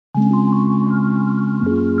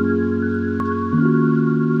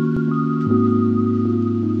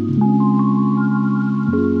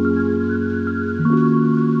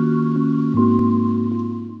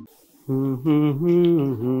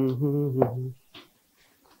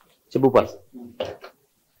చెప్పు Paul.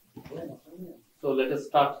 So let us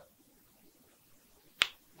start.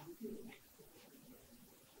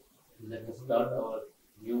 Let us start our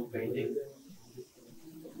new painting.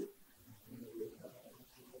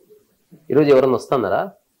 ఈరోజు ఎవరన్నా వస్తున్నారా?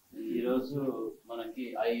 ఈరోజు మనకి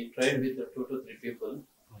I tried with 2 to 3 people.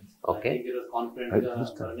 Okay. ఈరోజు కాన్ఫిడెంట్ గా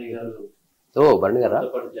భరణి గారు భరణి గారా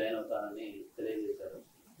జాయిన్ అవుతానని తెలియజేశారు.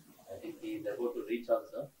 I think he is about to reach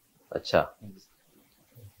also. అచ్చా.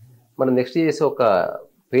 మనం నెక్స్ట్ చేసే ఒక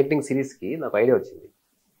పెయింటింగ్ సిరీస్ కి నాకు ఐడియా వచ్చింది.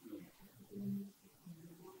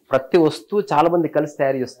 ప్రతి వస్తువు చాలా మంది కలిసి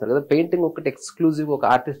తయారు చేస్తారు కదా, పెయింటింగ్ ఒకటి ఎక్స్క్లూజివ్ ఒక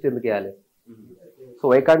ఆర్టిస్ట్ ఎందుకు వేయాలి? So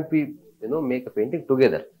why can't be make a painting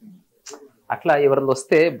together. అట్లా ఎవరైనా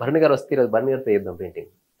వస్తే భరణి గారు వస్తే భరణి గారితో చేద్దాం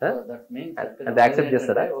పెయింటింగ్. అంటే యాక్సెప్ట్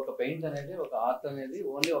చేస్తారా? ఒక పెయింట్ అనేది ఒక ఆర్ట్ అనేది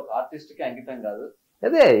ఓన్లీ ఒక ఆర్టిస్ట్ కి అంకితం కాదు,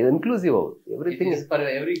 అదే inclusive everything for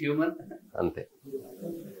every human. అంతే.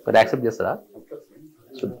 మరి యాక్సెప్ట్ చేస్తారా?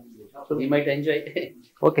 He might enjoy.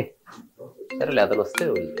 ఓకే సరే, అతను వస్తే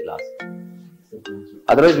last,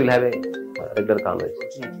 otherwise will have a regular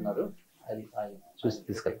conversation. చూసి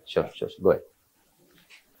తీసుకెళ్ళి. Sure sure go ahead.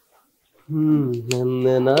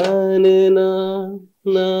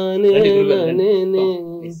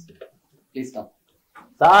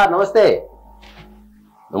 Sir నమస్తే.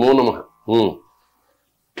 నమో నమః.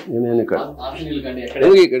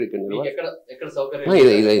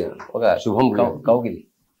 ఒక శుభం కౌగిలి.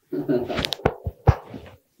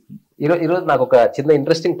 ఈరోజు నాకు ఒక చిన్న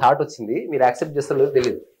ఇంట్రెస్టింగ్ థాట్ వచ్చింది, మీరు యాక్సెప్ట్ చేస్తారో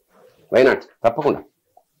తెలియదు. వై నాట్, తప్పకుండా.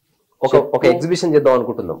 ఒక ఎగ్జిబిషన్ చేద్దాం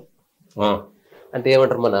అనుకుంటున్నాం. అంటే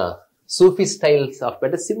ఏమంటారు, మన సూఫీ స్టైల్స్ ఆఫ్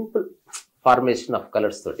అంటే సింపుల్ ఫార్మేషన్ ఆఫ్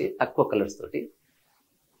కలర్స్ తోటి, తక్కువ కలర్స్ తోటి.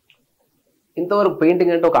 ఇంతవరకు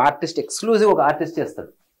పెయింటింగ్ అంటే ఒక ఆర్టిస్ట్ ఎక్స్క్లూజివ్ ఒక ఆర్టిస్ట్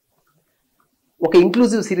చేస్తాడు. ఒక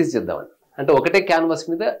ఇంక్లూజివ్ సిరీస్ చేద్దామని, అంటే ఒకటే క్యాన్వాస్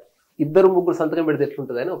మీద ఇద్దరు ముగ్గురు సంతకం పెడితే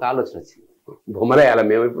ఎట్లుంటుంది అని ఒక ఆలోచన వచ్చింది. బొమ్మలేయాలా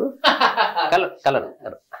మేము ఇప్పుడు? కలర్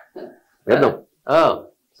వేద్దాం.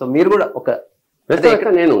 సో మీరు కూడా ఒక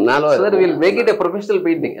నేను make it a professional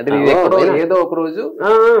painting. అంటే ఏదో ఒక రోజు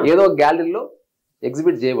ఏదో గ్యాలరీలో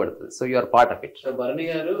ఎగ్జిబిట్ చేయబడుతుంది. So you are part of it. So Bharani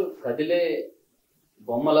garu కదిలే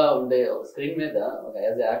బొమ్మలా ఉండే స్క్రీన్ మీద ఒక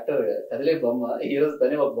యాజ్ యాక్టర్ కదిలే బొమ్మ, ఈ రోజు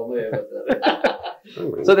తనే ఒక బొమ్మ వేయబడతారు.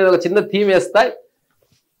 సో నేను ఒక చిన్న థీమ్ వేస్తా.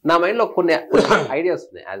 నా మైండ్ లో కొన్ని ఐడియాస్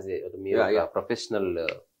ఉన్నాయి యాజ్ ఏ ప్రొఫెషనల్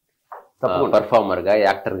పర్ఫార్మర్ గా,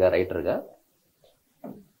 యాక్టర్ గా, రైటర్ గా.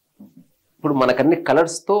 ఇప్పుడు మనకన్ని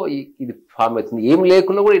కలర్స్ తో ఇది ఫామ్ అవుతుంది. ఏం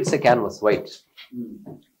లేకున్నా కూడా it's a canvas white.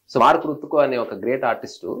 So mark రుతుకో అనే ఒక గ్రేట్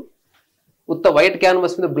ఆర్టిస్ట్ ఉత్త వైట్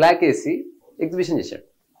క్యాన్వాస్ మీద బ్లాక్ వేసి ఎగ్జిబిషన్ చేశాడు.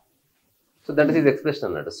 So that is his expression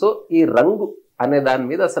అన్నాడు. సో ఈ రంగు అనే దాని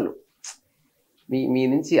మీద అసలు మీ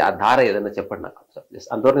నుంచి ఆ ధార ఏదైనా చెప్పండి నాకు.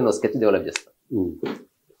 అంతవరకు నేను స్కెచ్ డెవలప్ చేస్తాను.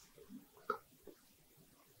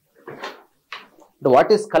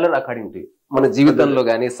 What is colour according to you? మన జీవితంలో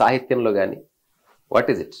కానీ, సాహిత్యంలో కానీ, వాట్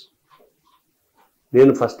ఈస్ ఇట్?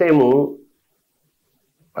 నేను ఫస్ట్ టైము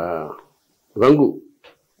రంగు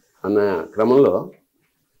అన్న క్రమంలో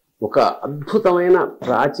ఒక అద్భుతమైన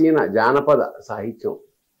ప్రాచీన జానపద సాహిత్యం,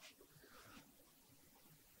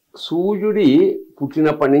 సూర్యుడి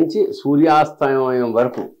పుట్టినప్పటి నుంచి సూర్యాస్తమయం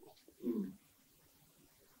వరకు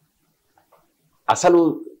అసలు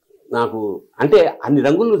నాకు అంటే అన్ని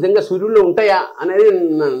రంగులు నిజంగా సూర్యుల్లో ఉంటాయా అనేది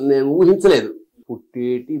నేను ఊహించలేదు.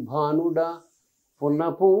 పుట్టేటి భానుడా పున్న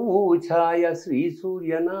పువ్వు ఛాయ శ్రీ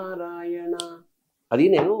సూర్యనారాయణ, అది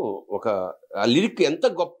నేను ఒక లిరిక్ ఎంత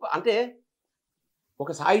గొప్ప అంటే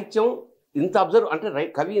ఒక సాహిత్యం ఇంత అబ్జర్వ్ అంటే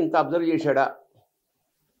కవి ఇంత అబ్జర్వ్ చేశాడా?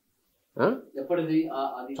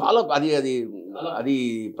 చాలా అది అది అది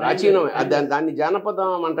ప్రాచీనం. దాన్ని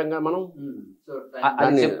జానపదం అంటాం కదా మనం.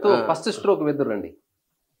 చెప్తూ ఫస్ట్ స్ట్రోక్ వెదురండి,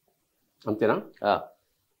 అంతేనా?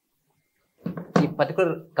 ఈ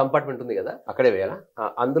పర్టికులర్ కంపార్ట్మెంట్ ఉంది కదా, అక్కడే వేయాలా?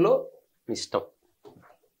 అందులో మీ ఇష్టం,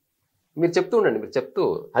 మీరు చెప్తూ ఉండండి. మీరు చెప్తూ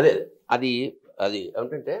అదే అది అది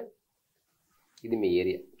ఏమిటంటే ఇది మీ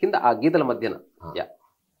ఏరియా కింద ఆ గీతల మధ్యన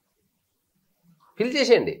ఫిల్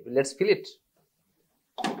చేసేయండి. Let's fill it.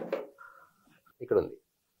 ఇక్కడ ఉంది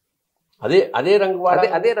అదే రంగు,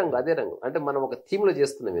 అదే రంగు అంటే మనం ఒక థీమ్ లో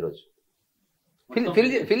చేస్తున్నాం ఈరోజు.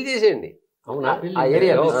 ఫిల్ చేసేయండి. అవునా? ఆ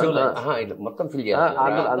ఏరియా మొత్తం ఫిల్ చేయాలి.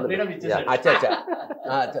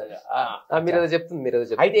 మీరేదో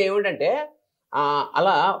చెప్తుంది. అయితే ఏమిటంటే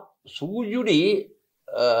అలా సూర్యుడి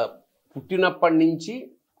పుట్టినప్పటి నుంచి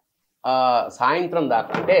సాయంత్రం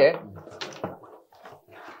దాకా అంటే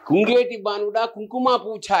కుంగేటి బానుడా కుంకుమ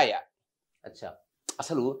పూఛాయ. అచ్చా,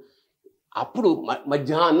 అసలు అప్పుడు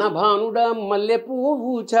మధ్యాహ్న భానుడా మల్లె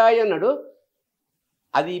పువ్వు ఛాయ అన్నాడు.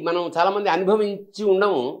 అది మనం చాలా మంది అనుభవించి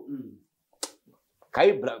ఉండము.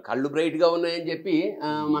 కళ్ళు బ్రైట్గా ఉన్నాయని చెప్పి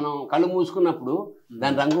మనం కళ్ళు మూసుకున్నప్పుడు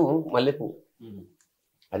దాని రంగు మల్లెపువ్వు.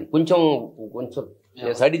 అది కొంచెం కొంచెం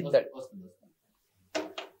తడి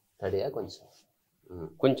తడియా కొంచెం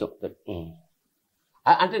కొంచెం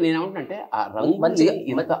అంటే నేనేమంటే ఆ రంగు మంచిగా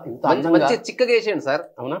మంచిగా చిక్కగా వేసేయండి సార్.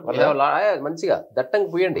 అవునా, మంచిగా దట్టంగా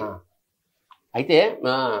పూయండి. అయితే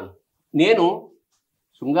నేను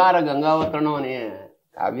శృంగార గంగావతరణం అనే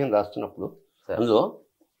కావ్యం రాస్తున్నప్పుడు అందులో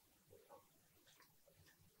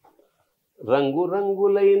రంగు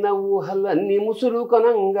రంగులైన ఊహలన్నీ ముసురు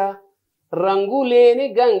కొనంగా రంగు లేని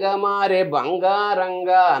గంగ మారే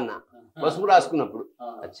బంగారంగా అన్న పసుపు రాసుకున్నప్పుడు.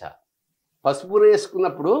 అచ్చా, పసుపు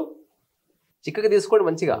వేసుకున్నప్పుడు చిక్కగా తీసుకోండి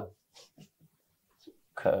మంచిగా.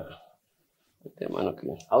 అంటే మనకి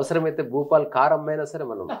అవసరమైతే భూపాల్ కారం అయినా సరే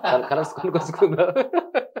మనం కలర్స్ కొనుక్కొచ్చుకుందాం.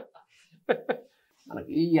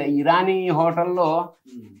 మనకి ఇరానీ హోటల్లో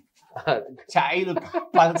ఛాయలు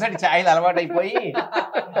పల్సటి ఛాయలు అలవాటైపోయి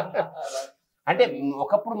అంటే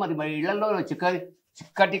ఒకప్పుడు మరి ఇళ్లలో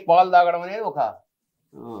చిక్కటి పాలు తాగడం అనేది ఒక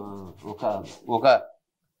ఒక ఒక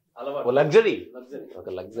లగ్జరీ, ఒక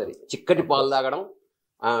లగ్జరీ. చిక్కటి పాలు తాగడం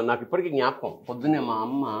నాకు ఇప్పటికీ జ్ఞాపకం. పొద్దున్నే మా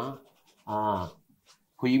అమ్మ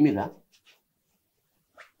పొయ్యి మీద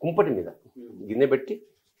కుంపటి మీద గిన్నె పెట్టి,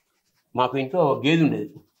 మాకు ఇంట్లో గేదె ఉండేది,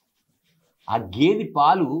 ఆ గేదె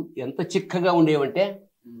పాలు ఎంత చిక్కగా ఉండేవంటే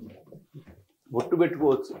బొట్టు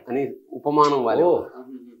పెట్టుకోవచ్చు అని ఉపమానం వాళ్ళు,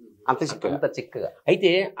 అంత చిక్కగా.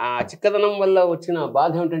 అయితే ఆ చిక్కదనం వల్ల వచ్చిన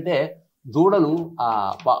బాధ ఏమిటంటే దూడలు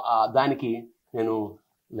దానికి నేను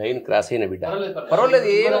లైన్ క్రాస్ అయిన బిడ్డ. పర్వాలేదు,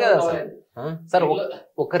 ఏం కదా సార్. సార్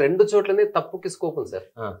ఒక 2 చోట్లనే తప్పుకి స్కోప్ ఉంది సార్,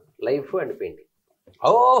 లైఫ్ అండ్ పెయింటింగ్.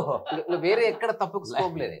 ఓహో, వేరే ఎక్కడ తప్పుకి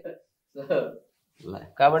స్కోప్ లేదు.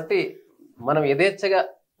 కాబట్టి మనం యథేచ్ఛగా,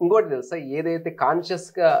 ఇంకోటి తెలుసా, ఏదైతే కాన్షియస్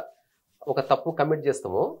గా ఒక తప్పు కమిట్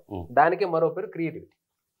చేస్తామో దానికే మరో పేరు క్రియేటివిటీ.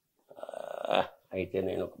 అయితే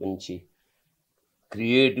నేను ఒక మంచి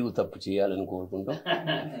క్రియేటివ్ తప్పు చేయాలని కోరుకుంటాం.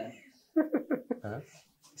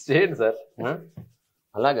 చేయండి సార్.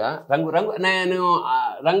 అలాగా రంగు రంగు నేను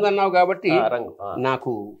రంగు అన్నావు కాబట్టి రంగు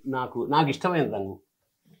నాకు నాకు నాకు ఇష్టమైన రంగు.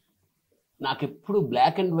 నాకు ఎప్పుడు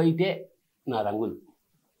బ్లాక్ అండ్ వైటే నా రంగులు,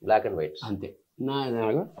 బ్లాక్ అండ్ వైట్ అంతే.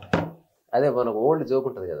 అదే మనకు ఓల్డ్ జోక్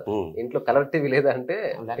ఉంటుంది కదా, ఇంట్లో కలర్ టీవీ లేదా అంటే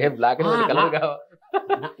బ్లాక్ అండ్ వైట్ కలర్ కావాలి.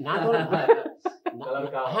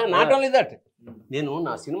 నాట్ ఓన్లీ దట్, నేను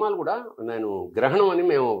నా సినిమాలు కూడా, నేను గ్రహణం అని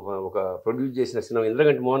మేము ఒక ప్రొడ్యూస్ చేసిన cinema,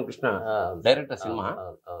 Indraganti Mohan Krishna director cinema.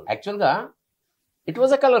 యాక్చువల్గా it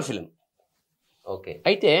was a colour film. Okay.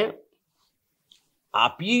 అయితే ఆ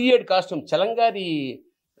పీరియడ్ కాస్ట్యూమ్ చలంగారి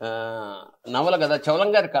నవల కదా,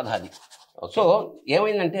 చలంగారి కథ అది. సో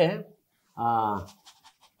ఏమైందంటే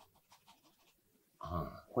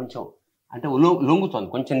కొంచెం అంటే లొంగుతోంది,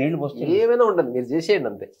 కొంచెం నీళ్లు పోస్తే ఏమైనా ఉండదు, మీరు చేసేయండి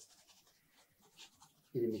అంతే.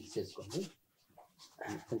 ఇది మిక్స్ చేసుకోండి,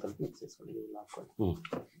 మిక్స్ చేసుకోండి.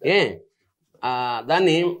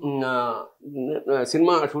 దాన్ని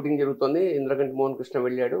సినిమా షూటింగ్ జరుగుతుంది, ఇంద్రగంటి మోహన్ కృష్ణ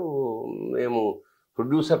వెళ్ళాడు, మేము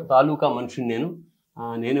ప్రొడ్యూసర్ తాలూకా మనిషిని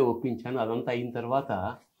నేనే ఒప్పించాను. అదంతా అయిన తర్వాత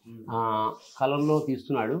కలర్లో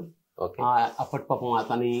తీస్తున్నాడు. అప్పటి పాపం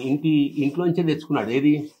అతని ఇంట్లోంచే తెచ్చుకున్నాడు,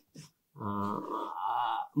 ఏది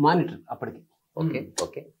మానిటర్. అప్పటికి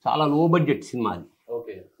చాలా లో బడ్జెట్ సినిమా అది,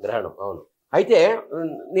 గ్రహణం. అవును. అయితే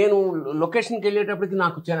నేను లొకేషన్కి వెళ్ళేటప్పటికి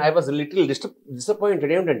నాకు ఐ వాజ్ లిటిల్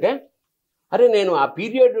డిసప్పాయింటెడ్. ఏమిటంటే అరే నేను ఆ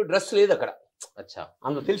పీరియడ్ డ్రెస్ లేదు అక్కడ,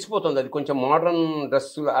 అందులో తెలిసిపోతుంది అది కొంచెం మోడర్న్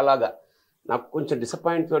డ్రెస్ అలాగా. నాకు కొంచెం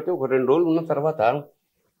డిసప్పాయింట్ తోటి ఒక 2 రోజులు ఉన్న తర్వాత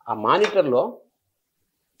ఆ మానిటర్లో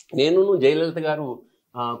నేను జయలలిత గారు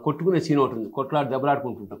కొట్టుకునే సీన్ ఒకటి ఉంది,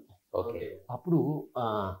 దెబ్బలాడుకుంటుంటాం. అప్పుడు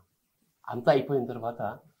అంతా అయిపోయిన తర్వాత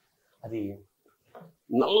అది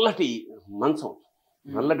నల్లటి మంచం,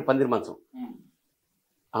 నల్లటి పందిరి మంచం,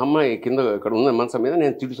 ఆ అమ్మాయి కింద ఇక్కడ ఉన్న మంచం మీద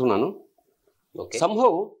నేను తిడుతున్నాను.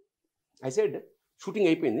 సంహవ్ ఐ సెడ్ షూటింగ్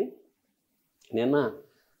అయిపోయింది, నిన్న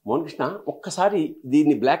మోహన్ కృష్ణ ఒక్కసారి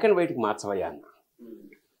దీన్ని బ్లాక్ అండ్ వైట్కి మార్చవయ్యా అన్న.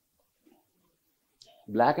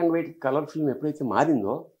 Black and white colour film ఎప్పుడైతే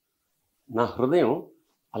మారిందో నా హృదయం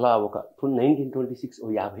అలా ఒక 1926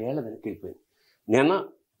 50 ఏళ్ళ వెనక్కి వెళ్ళిపోయింది. నిన్న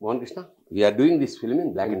Mohan Krishna we are doing this film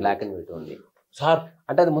in black and white only sir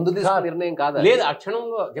అంటే అది ముందు తీసుకున్న నిర్ణయం కాదు, లేదు ఆ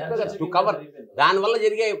క్షణంలో టు కవర్. దానివల్ల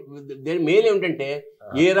జరిగే మేలు ఏమిటంటే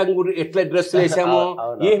ఏ రంగు ఎట్లా డ్రెస్ వేసామో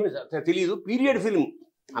ఏమి తెలియదు. పీరియడ్ ఫిల్మ్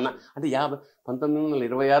అన్న అంటే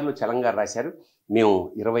 1926లో చలంగారు రాశారు, మేము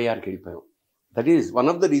 26కి వెళ్ళిపోయాం. That is one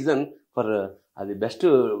of the reason for అది బెస్ట్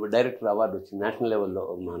డైరెక్టర్ అవార్డు వచ్చింది నేషనల్ లెవెల్లో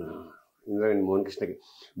మన ఇంద్రగంటి మోహన్ కృష్ణకి.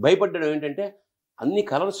 భయపడ్డం ఏంటంటే అన్ని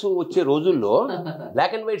కలర్స్ వచ్చే రోజుల్లో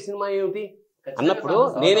బ్లాక్ అండ్ వైట్ సినిమా ఏమిటి అన్నప్పుడు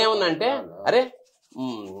నేనేమన్నా అంటే అరే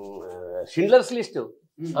షిండ్లర్స్ లిస్ట్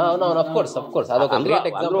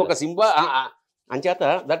ఒక సింబల్ అంచేత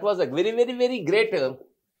that was a very very very great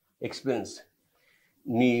experience.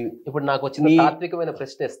 నీ ఇప్పుడు నాకు వచ్చిన తాత్వికమైన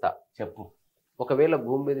ప్రశ్న ఇస్తా, చెప్పు. ఒకవేళ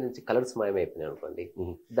భూమి మీద నుంచి కలర్స్ మాయమైపోయినాయి అనుకోండి,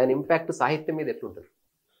 దాని ఇంపాక్ట్ సాహిత్యం మీద ఎట్లుంటుంది?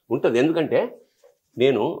 ఉంటుంది. ఎందుకంటే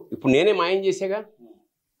ఇప్పుడు నేనే మాయం చేసేగా,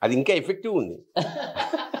 అది ఇంకా ఎఫెక్టివ్ ఉంది.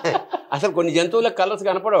 అసలు కొన్ని జంతువులకు కలర్స్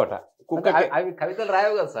కనపడవట. అవి కవితలు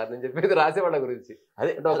రాయవు కదా సార్, నేను చెప్పేది రాసేవాళ్ళ గురించి.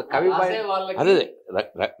 అదే ఒక కవి అదే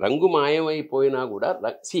రంగు మాయమైపోయినా కూడా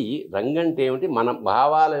రంగు అంటే ఏమిటి? మన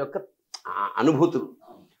భావాల యొక్క అనుభూతులు.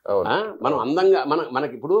 మనం అందంగా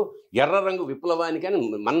మనకి ఇప్పుడు ఎర్ర రంగు విప్లవానికి అని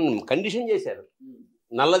మనం కండిషన్ చేశారు.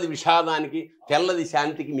 నల్లది విషాదానికి, తెల్లది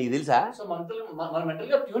శాంతికి. మీకు తెలుసా?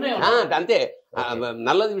 అంతే.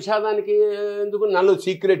 నల్లది విషాదానికి ఎందుకు, నల్లది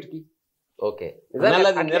సీక్రెట్కి. ఓకే,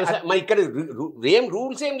 మరి ఇక్కడ ఏం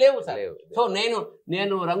రూల్స్ ఏం లేవు సార్. సో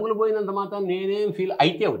నేను రంగులు పోయినంత మాత్రం నేనేం ఫీల్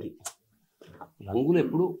అయితే ఒకటి, రంగులు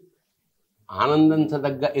ఎప్పుడు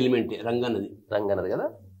ఆనందించదగ్గ ఎలిమెంటే రంగు అన్నది కదా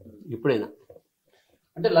ఎప్పుడైనా.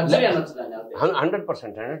 అంటే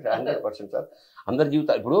 100% సార్. అందరి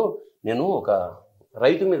జీవితాలు. ఇప్పుడు నేను ఒక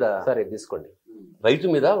రైతు మీద, సరే తీసుకోండి, రైతు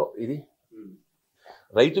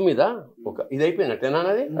మీద ఒక ఇది అయిపోయినట్టేనా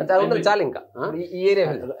అది చాలు. ఇంకా ఈ ఏరియా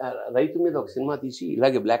రైతు మీద ఒక సినిమా తీసి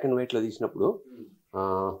ఇలాగే బ్లాక్ అండ్ వైట్ లో తీసినప్పుడు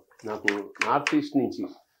నాకు నార్త్ ఈస్ట్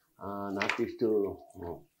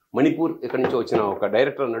మణిపూర్ ఇక్కడి నుంచి వచ్చిన ఒక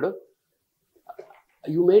డైరెక్టర్ అన్నాడు,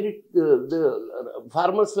 you made it the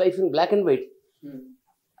farmers life in black and white,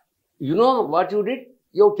 you know what you did,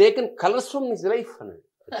 you taken colours from his life అన్నాడు.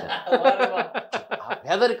 ఆ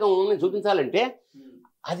పేదరికం చూపించాలంటే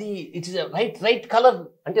అది ఇట్స్ రైట్ కలర్.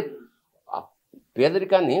 అంటే ఆ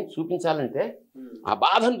పేదరికాన్ని చూపించాలంటే, ఆ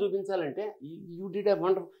బాధను చూపించాలంటే యూ డిడ్ ఎ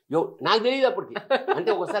వండర్ఫుల్. నాకు తెలియదు అప్పటికి. అంటే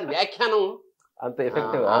ఒకసారి వ్యాఖ్యానం అంత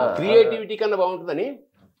ఎఫెక్టివ్, క్రియేటివిటీ కన్నా బాగుంటుందని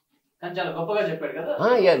చాలా గొప్పగా చెప్పాడు కదా.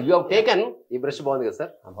 You have taken. ఈ బ్రష్ బాగుంది కదా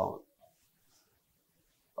సార్?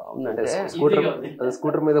 బాగుందంటే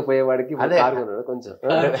స్కూటర్ మీద పోయేవాడికి కొంచెం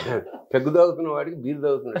పెగ్గు తాగుతున్న వాడికి బీరు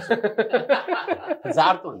తాగుతున్నాడు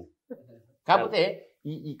జారుతుంది. కాకపోతే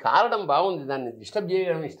ఈ కారణం బాగుంది, దాన్ని డిస్టర్బ్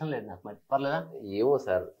చేయడం ఇష్టం లేదు నాకు. మరి పర్లేదా? ఏమో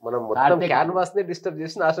సార్, మనం మొత్తం క్యాన్వాస్ ని డిస్టర్బ్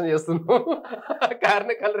చేసి నాశనం చేస్తున్నాం.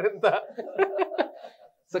 కారణం కలర్ ఎంత.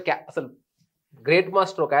 సో అసలు గ్రేట్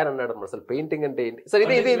మాస్టర్ ఒక ఆయన అన్నాడు, అసలు పెయింటింగ్ అంటే ఏంటి సార్?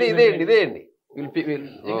 ఇదే అండి. ఇప్పుడు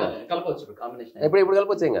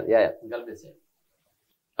కలపచ్చు ఏం కాదు.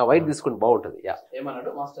 వైట్ తీసుకుంటే బాగుంటుంది.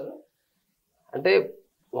 ఏమన్నాడు మాస్టర్ అంటే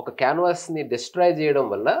ఒక క్యాన్వాస్ ని డిస్ట్రాయ్ చేయడం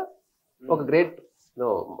వల్ల ఒక గ్రేట్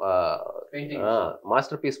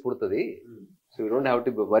మాస్టర్ పీస్ పుడుతుంది. So you don't have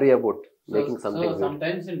to worry about making something.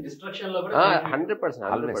 100%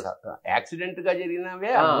 accident గా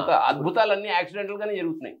జరిగినవే అద్భుతాలన్నీ యాక్సిడెంటల్ గానే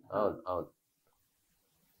జరుగుతున్నాయి. అవును.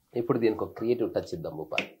 ఇప్పుడు దీనికి ఒక క్రియేటివ్ టచ్ ఇద్దాం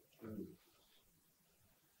భూపాల్.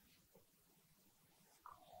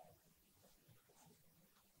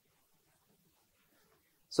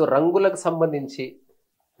 సో రంగులకు సంబంధించి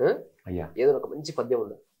ఏదో ఒక మంచి పద్యం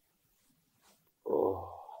ఉందా?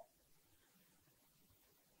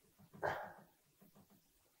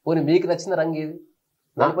 పోనీ మీకు నచ్చిన రంగు ఏది?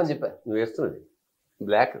 నలుపు అని చెప్పా, నువ్వు వేస్తున్నది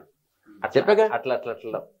బ్లాక్. చెప్పాగా అట్లా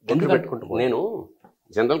పెట్టుకుంటా. నేను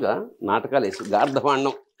జనరల్ గా నాటకాలు వేసి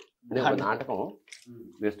గార్ధపాండం అనే ఒక నాటకం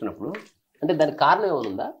వేస్తున్నప్పుడు, అంటే దానికి కారణం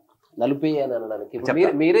ఏమనుందా నలుపే అని అనడానికి?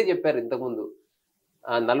 మీరే చెప్పారు ఇంతకుముందు,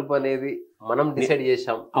 నలుపు అనేది మనం డిసైడ్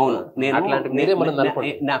చేసాం. అవును, నేను అట్లాంటి మీరే మనం నలుపు.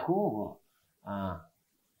 నాకు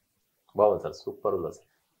బాగుంది సార్, సూపర్ ఉంది సార్,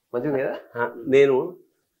 మంచిది కదా. నేను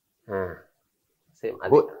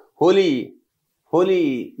హోలీ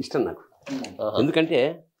ఇష్టం నాకు. ఎందుకంటే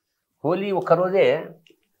హోలీ ఒక్కరోజే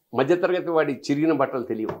మధ్యతరగతి వాడి చిరిగిన బట్టలు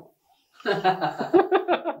తెలియవు,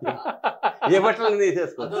 ఏ బట్టలు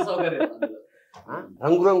వేసేసుకో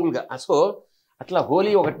రంగురంగులుగా. సో అట్లా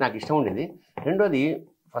హోలీ ఒకటి నాకు ఇష్టం ఉండేది. రెండోది,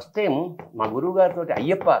 ఫస్ట్ టైం మా గురువు గారితో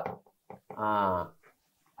అయ్యప్ప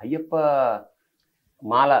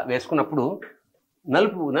మాల వేసుకున్నప్పుడు,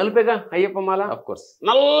 నలుపేగా అయ్యప్ప మాల, ఆఫ్ కోర్స్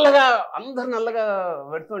నల్లగా అందరు నల్లగా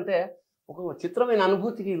పెడుతుంటే ఒక చిత్రమైన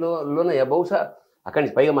అనుభూతికి లోనయ్యా. బహుశా అక్కడి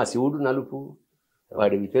నుంచి పైగా మా శివుడు నలుపు,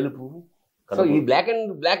 వాడివి తెలుపు. సో ఈ బ్లాక్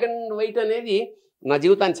అండ్ వైట్ అనేది నా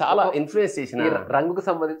జీవితాన్ని చాలా ఇన్ఫ్లుయెన్స్ చేసిన. రంగుకు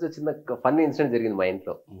సంబంధించి చిన్న ఫన్నీ ఇన్సిడెంట్ జరిగింది మా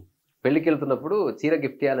ఇంట్లో. పెళ్లికి వెళ్తున్నప్పుడు చీర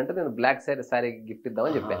గిఫ్ట్ ఇవ్వాలంటే నేను బ్లాక్ శారీ గిఫ్ట్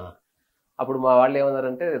ఇద్దామని చెప్పాను. అప్పుడు మా వాళ్ళు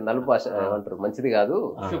ఏమన్నారంటే నలుపు ఏమంటారు మంచిది కాదు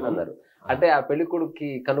అన్నారు. అంటే ఆ పెళ్లి కొడుక్కి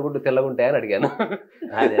కనుగుడ్డు తెల్లగుంటాయని అడిగాను.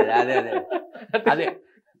 అదే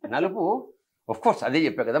నలుపు ఆఫ్ కోర్స్ అదే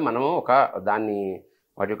చెప్పా కదా. మనము దాన్ని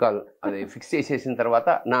వాటి యొక్క అది ఫిక్స్ చేసేసిన తర్వాత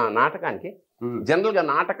నా నాటకానికి జనరల్గా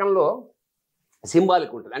నాటకంలో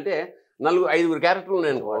సింబాలిక్ ఉంటుంది. అంటే 5 క్యారెక్టర్లు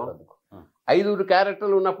ఉన్నాయి అనుకో, 5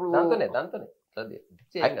 క్యారెక్టర్లు ఉన్నప్పుడు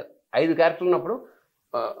 5 క్యారెక్టర్లు ఉన్నప్పుడు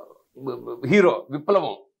హీరో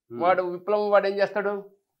విప్లవం వాడు ఏం చేస్తాడు?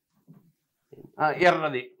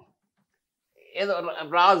 ఎర్రది ఏదో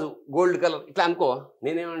రాజు గోల్డ్ కలర్ ఇట్లా అనుకో.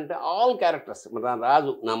 నేనేమంటే ఆల్ క్యారెక్టర్స్, నా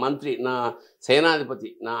రాజు, నా మంత్రి, నా సేనాధిపతి,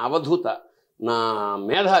 నా అవధూత, నా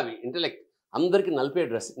మేధావి, ఇంటలెక్ట్ అందరికీ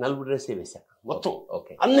నలుపు డ్రెస్సే వేశాను మొత్తం.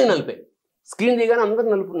 ఓకే, అన్నీ నలిపే. స్క్రీన్ దిగానే అందరు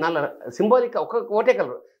నల్ల సింబాలిక్ ఒకటే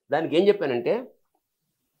కలర్. దానికి ఏం చెప్పానంటే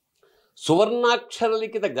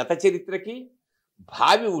సువర్ణాక్షరలిఖిత గత చరిత్రకి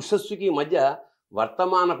భావి ఉషస్సుకి మధ్య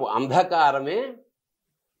వర్తమానపు అంధకారమే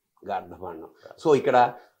గార్ధమాండం. సో ఇక్కడ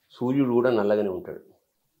సూర్యుడు కూడా నల్లగానే ఉంటాడు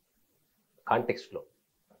కాంటెక్స్ట్లో.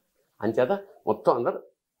 అంచేత మొత్తం అందరు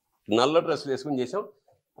నల్ల డ్రెస్సులు వేసుకుని చేసాం.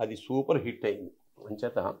 అది సూపర్ హిట్ అయింది.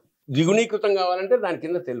 అంచేత ద్విగుణీకృతం కావాలంటే దాని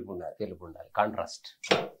కింద తెలుపు ఉండాలి, కాంట్రాస్ట్.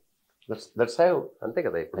 That's how. అంతే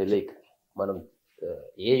కదా. I like. మనం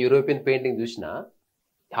ఏ యూరోపియన్ పెయింటింగ్ చూసినా,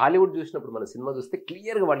 హాలీవుడ్ చూసినప్పుడు మన సినిమా చూస్తే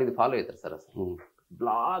క్లియర్గా వాళ్ళు ఇది ఫాలో అవుతారు సార్. అసలు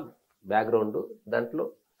బ్లాక్ బ్యాక్గ్రౌండ్, దాంట్లో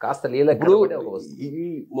కాస్త లీల. ఈ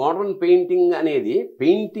మోడర్న్ పెయింటింగ్ అనేది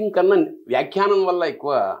పెయింటింగ్ కన్నా వ్యాఖ్యానం వల్ల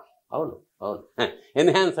ఎక్కువ అవును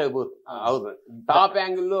ఎన్హాన్స్ అవుతుంది. టాప్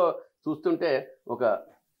యాంగిల్లో చూస్తుంటే ఒక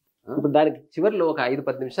ఇప్పుడు దానికి చివరిలో ఒక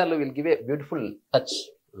 5-10 నిమిషాల్లో will give a beautiful touch.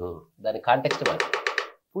 దాని కాంటెక్స్ట్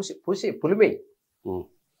పూసి పులిమే.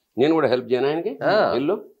 నేను కూడా హెల్ప్ చేయను ఆయనకి.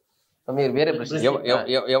 ఇల్లు మీరు వేరే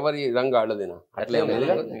ఎవరి రంగు ఆడదేనా అట్లా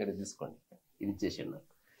తీసుకోండి, ఇది ఇచ్చేసిండు.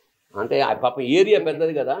 అంటే ఆ పాపం ఏరియా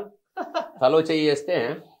పెద్దది కదా, తలో చెయ్యి వేస్తే.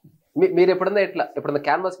 మీరు ఎప్పుడన్నా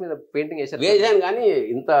క్యాన్వాస్ మీద పెయింటింగ్ వేసాను కానీ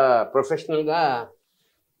ఇంత ప్రొఫెషనల్గా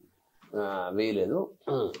వేయలేదు.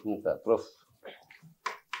 ఇంత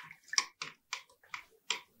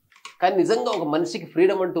కానీ నిజంగా ఒక మనిషికి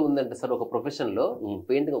ఫ్రీడమ్ అంటూ ఉందంటే సార్ ఒక ప్రొఫెషన్లో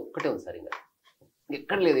పెయింటింగ్ ఒక్కటే ఉంది సార్. ఇంకా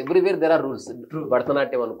ఎక్కడ లేదు. Everywhere there are rules.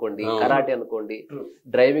 Bharatanatyam అనుకోండి, కరాటే అనుకోండి,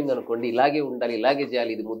 డ్రైవింగ్ అనుకోండి, ఇలాగే ఉండాలి, ఇలాగే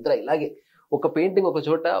చేయాలి, ఇది ముద్ర ఇలాగే. ఒక పెయింటింగ్ ఒక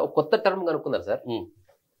చోట ఒక కొత్త టర్మ్ కనుక్కున్నారు సార్,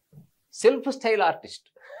 సెల్ఫ్ స్టైల్ ఆర్టిస్ట్.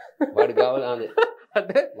 వాడు కావాలి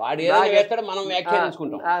అంటే వాడు మనం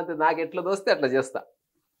వ్యాఖ్యానించుకుంటాం. అంతే, నాకు ఎట్లా దోస్తే అట్లా చేస్తా.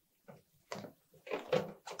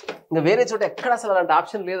 ఇంకా వేరే చోట ఎక్కడ అసలు అలాంటి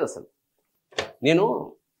ఆప్షన్ లేదు అసలు. నేను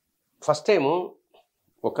ఫస్ట్ టైము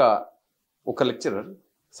ఒక లెక్చరర్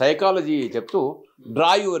సైకాలజీ చెప్తూ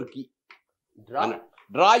డ్రా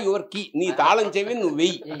యువర్ కీ, నీ తాళం చెవి నువ్వు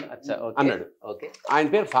వెయ్యి అన్నాడు. ఆయన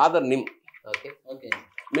పేరు ఫాదర్ నిమ్.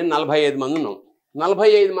 మేము 45 మంది ఉన్నాం.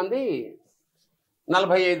 45 మంది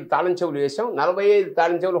 45 తాళం చెవులు వేసాం. 45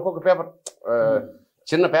 తాళం చెవులు ఒక్కొక్క పేపర్,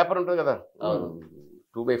 చిన్న పేపర్ ఉంటుంది కదా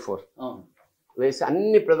 2x4 వేసి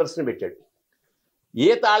అన్ని ప్రదర్శన పెట్టాడు. ఏ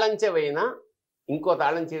తాళం చెవైనా ఇంకో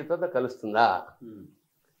తాళం చెవితో కలుస్తుందా?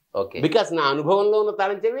 ఓకే, బికాస్ నా అనుభవంలో ఉన్న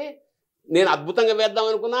తాళం చెవి నేను అద్భుతంగా వేద్దాం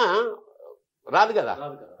అనుకున్నా రాదు కదా.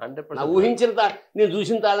 నా ఊహించిన నేను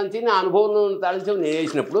చూసిన తాళం చెవి, నా అనుభవంలో ఉన్న తాళం చెవి నేను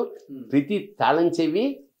వేసినప్పుడు ప్రతి తాళం చెవి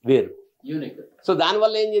వేరు. సో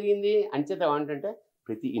దానివల్ల ఏం జరిగింది అంచేత ఏమంటే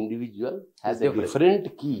ప్రతి individual has a different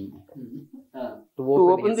key to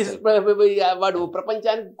open this. వాడు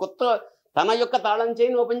ప్రపంచానికి కొత్త తన యొక్క తాళం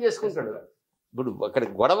చెవిని ఓపెన్ చేసుకుంటాడు. ఇప్పుడు అక్కడ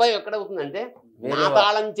గొడవ ఎక్కడ అవుతుందంటే నా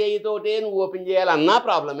తాళం చేయితోటే నువ్వు ఓపెన్ చేయాలన్నా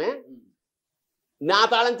ప్రాబ్లమే, నా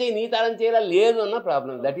తాళం చేయి నీ తాళం చేయాలా లేదు అన్న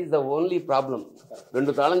problem. That is the only problem.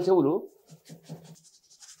 2 తాళం చెవులు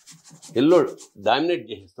ఎల్లో డామినేట్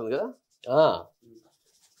చేసేస్తుంది కదా.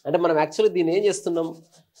 అంటే మనం యాక్చువల్లీ దీన్ని ఏం చేస్తున్నాం,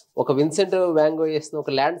 ఒక విన్సెంట్ వ్యాన్ గో చేస్తున్న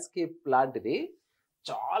ఒక ల్యాండ్స్కేప్ లాంటిది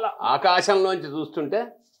చాలా ఆకాశంలోంచి చూస్తుంటే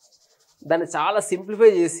దాన్ని చాలా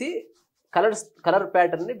సింప్లిఫై చేసి కలర్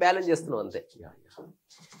ప్యాటర్న్ ని బ్యాలెన్స్ చేస్తున్నాం అంతే.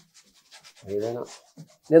 ఏదైనా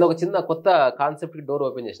నేను ఒక చిన్న కొత్త కాన్సెప్ట్కి డోర్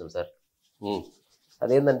ఓపెన్ చేసినాం సార్.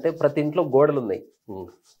 అదేంటంటే ప్రతి ఇంట్లో గోడలు ఉన్నాయి,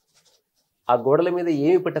 ఆ గోడల మీద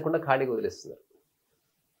ఏమి పెట్టకుండా ఖాళీగా వదిలేస్తున్నారు.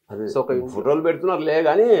 సో ఒక ఫోటోలు పెడుతున్నారు లే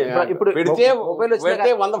కానీ ఇప్పుడు పెడితే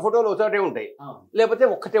 100 ఫోటోలు ఒకటే ఉంటాయి, లేకపోతే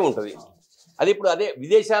ఒక్కటే ఉంటది. అది ఇప్పుడు అదే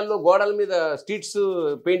విదేశాల్లో గోడల మీద స్ట్రీట్స్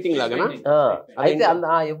పెయింటింగ్ లాగా. అయితే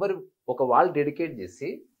ఎవరు ఒక వాల్ డెడికేట్ చేసి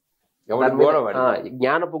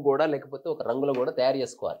జ్ఞానపు గోడ లేకపోతే ఒక రంగుల గోడ తయారు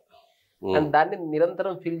చేసుకోవాలి. అండ్ దాన్ని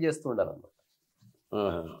నిరంతరం ఫిల్ చేస్తూ ఉండాలి అన్నమాట.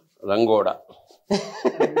 రంగోడ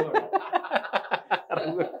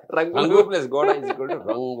రంగు ప్లస్ గోడ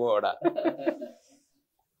రంగోడ.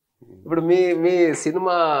 ఇప్పుడు మీ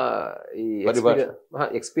సినిమా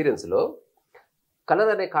ఎక్స్పీరియన్స్ లో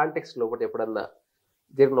కలర్ అనే కాంటెక్స్ట్ లో ఒకటి ఎప్పుడన్నా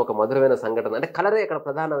జరిగిన ఒక మధురమైన సంఘటన, అంటే కలరే ఇక్కడ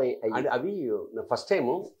ప్రధానమై అవి ఫస్ట్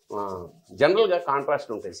టైము జనరల్గా కాంట్రాస్ట్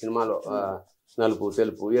ఉంటాయి సినిమాలో, నలుపు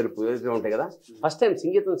తెలుపు ఎరుపు ఉంటాయి కదా. ఫస్ట్ టైం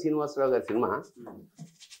సంగీతం శ్రీనివాసరావు గారి సినిమా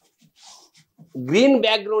గ్రీన్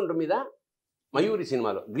బ్యాక్గ్రౌండ్ మీద, మయూరి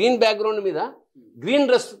సినిమాలో గ్రీన్ బ్యాక్గ్రౌండ్ మీద గ్రీన్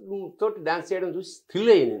డ్రెస్ తోటి డాన్స్ చేయడం చూసి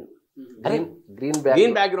థ్రిల్ అయ్యి నేను. అరే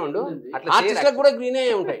గ్రీన్ బ్యాక్గ్రౌండ్ ఆర్టిస్ట్లకు కూడా గ్రీనే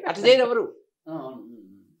ఉంటాయి, అట్లా చేయరు ఎవరు.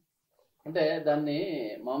 అంటే దాన్ని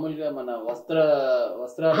మామూలుగా మన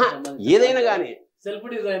వస్త్రాలు ఏదైనా కానీ సెల్ఫ్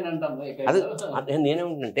డిజైన్ అంటాం. అది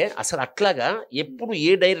నేనేమంటే అసలు అట్లాగా ఎప్పుడు ఏ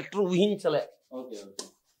director ఊహించలే.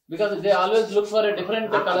 Because they always look for a different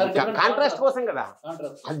colour, contrast కోసం కదా.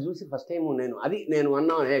 కాంట్రాస్ట్ అది చూసి ఫస్ట్ టైం నేను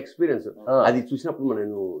అన్నా ఎక్స్పీరియన్స్ అది చూసినప్పుడు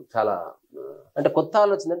నేను చాలా అంటే కొత్త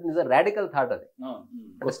ఆలోచన అంటే నిజం రాడికల్ థాట్. అది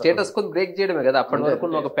స్టేటస్ కొని బ్రేక్ చేయడమే కదా అప్పటి వరకు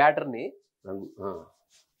ఒక ప్యాటర్న్ ని.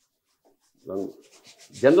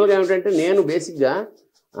 జనరల్గా ఏమిటంటే నేను బేసిక్గా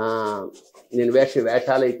నేను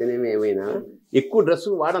వేషాలు అయితేనేమి ఏమైనా ఎక్కువ డ్రెస్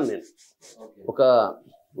వాడను. నేను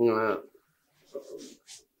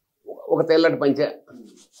ఒక తెల్లటి పంచె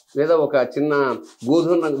లేదా ఒక చిన్న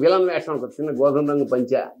గోధుమ రంగు విలన్ వేషం, ఒక చిన్న గోధుమ రంగు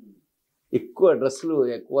పంచె, ఎక్కువ డ్రెస్సులు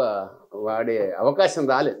ఎక్కువ వాడే అవకాశం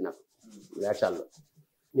రాలేదు నాకు వేషాల్లో.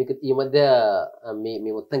 మీకు ఈ మధ్య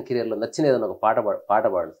మీ మొత్తం కెరియర్లో నచ్చిన ఏదైనా ఒక పాట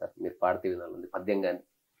పాడండి సార్. మీరు పాడితే వినాలి, పద్యం కానీ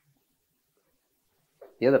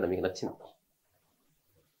ఏదన్నా మీకు నచ్చింది.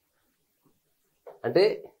 అంటే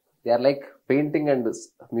they are like painting and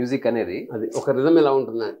music అనేది. అది ఒక రిధం ఎలా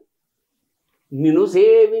ఉంటుందని. నిన్ను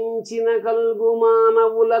సేవించిన కల్గు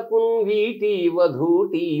మానవులకు వీటి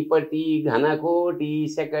వధూటి పటి ఘనకోటి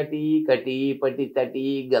శకటి కటి పటి తటి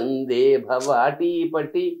గంధే భవాటి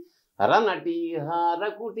పటి హరనటి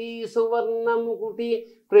హారకుటి సువర్ణముకుటి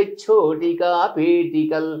ప్రచ్చోటికా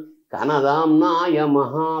పేటికల్ కనదాంనాయ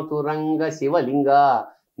మహాతురంగ శివలింగ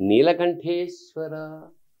నీలకంఠేశ్వర.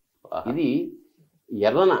 ఇది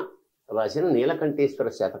ఎర్రన రాసిన నీలకంఠేశ్వర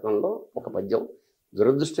శతకంలో ఒక పద్యం.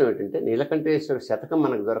 దురదృష్టం ఏంటంటే నీలకంఠేశ్వర శతకం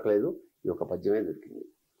మనకు దొరకలేదు, ఈ ఒక పద్యమే దొరికింది.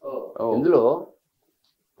 ఇందులో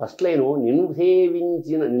ఫస్ట్ లైను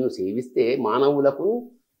నిన్ను సేవిస్తే మానవులకు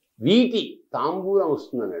వీటి తాంబూలం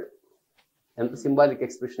వస్తుంది అన్నాడు. ఎంత సింబాలిక్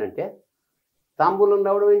ఎక్స్ప్రెషన్ అంటే తాంబూలం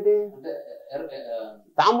రావడం ఏంటి?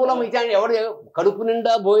 తాంబూలం ఇచ్చాడు ఎవడు కడుపు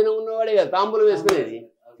నిండా భోజనం ఉన్నవాడే కదా తాంబూలం వేసుకునేది.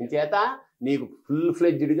 చేత నీకు ఫుల్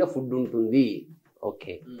ఫ్లెడ్జ్డ్గా ఫుడ్ ఉంటుంది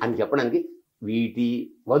ఓకే అని చెప్పడానికి వీటి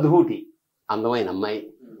వధూటి అందమైన అమ్మాయి,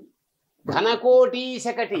 ఘనకోటి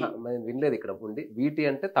శకటి వినలేదు ఇక్కడ ఉండి. వీటి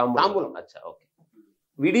అంటే తాంబూలం. అచ్చా ఓకే.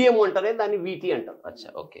 విడియం అంటారే దాన్ని వీటి అంటారు. అచ్చా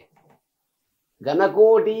ఓకే.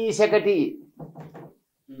 ఘనకోటి శకటి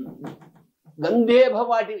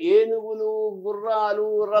గంధేభవాటి ఏనుగులు గుర్రాలు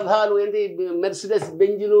రథాలు ఏంటి మెర్సిడెస్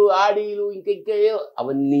బెంజులు ఆడీలు ఇంకా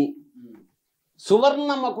అవన్నీ.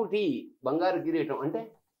 సువర్ణమకుటి బంగారు కిరీటం అంటే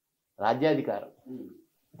రాజ్యాధికారం.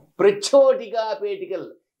 ప్రచ్చోటిగా పేటికల్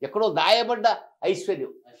ఎక్కడో దాయబడ్డ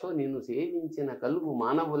ఐశ్వర్యం. సో నిన్ను సేవించిన కలుగు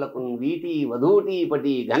మానవులకు వీటి వధూటి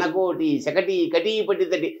పటి ఘనకోటి శకటి కటి పటి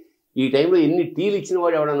తటి. ఈ టైంలో ఎన్ని టీలు ఇచ్చిన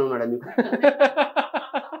వాడు ఎవడన్నా ఉన్నాడా మీకు?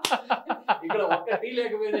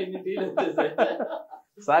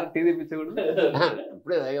 Sir tea తెప్పించకూడదు.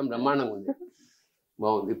 ఇప్పుడే బ్రహ్మాండంగా ఉంది,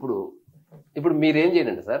 బాగుంది. ఇప్పుడు మీరేం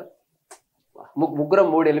చేయండి సార్, ముగ్గురం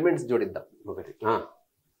 3 ఎలిమెంట్స్ జోడిద్దాం. ఒకటి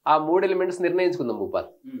ఆ 3 ఎలిమెంట్స్ నిర్ణయించుకుందాం. భూపాల్,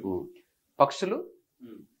 పక్షులు,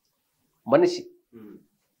 మనిషి,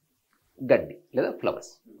 గడ్డి లేదా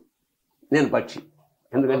ఫ్లవర్స్. నేను పక్షి,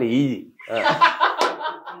 ఎందుకంటే ఈజీ.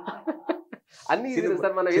 అన్ని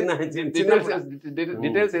సార్ మనం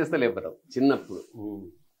డీటెయిల్స్ వేస్తలేం మనం. చిన్నప్పుడు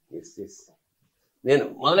నేను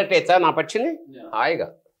మొదలెట్టేచ్చా నా పక్షిని హాయిగా.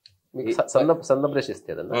 మీకు సన్న బ్రష్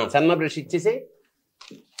ఇస్తే సన్న బ్రష్ ఇచ్చేసి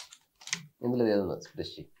ఇందులో ఏదన్నా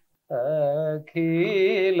బ్రష్.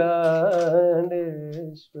 అఖిలాండేశ్వరి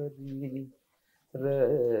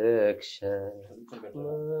రక్ష.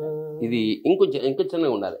 ఇది ఇంకొంచెం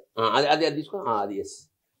చిన్నగా ఉండాలి. అది తీసుకో. అది ఎస్.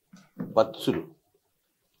 పచ్చులు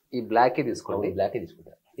ఈ బ్లాకే తీసుకోండి. బ్లాకే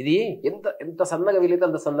తీసుకుంటారు. ఇది ఎంత సన్నగా వీలైతే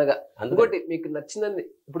అంత సన్నగా. అందుకోటి మీకు నచ్చిందని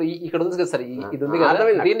ఇప్పుడు ఇక్కడ ఉంది కదా సార్, ఇది ఉంది కదా,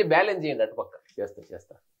 దీన్ని బ్యాలెన్స్ చేయండి. అటు పక్క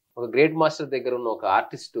చేస్తా. ఒక గ్రేట్ మాస్టర్ దగ్గర ఉన్న ఒక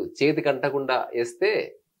ఆర్టిస్ట్ చేతికి అంటకుండా వేస్తే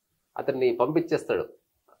అతన్ని పంపించేస్తాడు.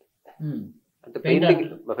 అంటే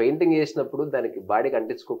పెయింటింగ్ చేసినప్పుడు దానికి బాడీకి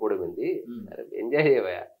అంటించుకోకపోవడం ఏంది, ఎంజాయ్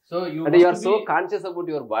చేయవా. అంటే you are so conscious about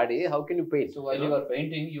your body, how can you paint? So while you or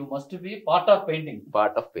painting you must be part of painting.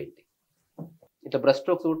 ఇట్లా బ్రష్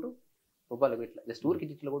స్ట్రోక్స్ కొట్టు రూపాయలు, ఇట్లా జస్ట్ ఊరికి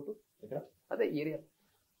ఇట్లా కొట్టు. అదే ఏరియా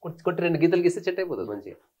కొట్టి 2 గీతలు గీస్తే చెట్టు అయిపోతుంది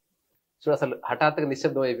మంచిగా. చూడు అసలు హఠాత్తుగా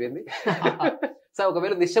నిశ్శబ్దం అయిపోయింది. సో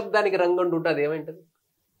ఒకవేళ నిశ్శబ్దానికి రంగు ఉంటే అది ఏమైంటది?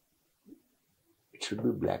 It should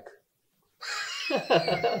B block.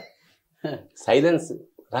 Silence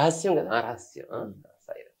రహస్యం కదా. రహస్యం,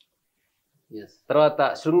 సైలెన్స్. తర్వాత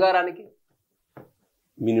శృంగారానికి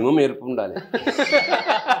మినిమం ఎరుపు ఉండాలి.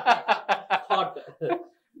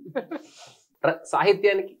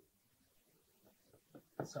 సాహిత్యానికి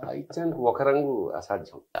ఒక రంగు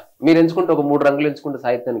అసాధ్యం. మీరు ఎంచుకుంటే ఒక 3 రంగులు ఎంచుకుంటే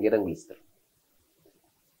సాహిత్యానికి ఏ రంగులు ఇస్తారు?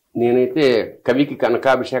 నేనైతే కవికి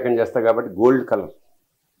కనకాభిషేకం చేస్తా కాబట్టి గోల్డ్ కలర్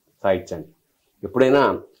సాహిత్యానికి. ఎప్పుడైనా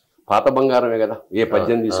పాత బంగారమే కదా, ఏ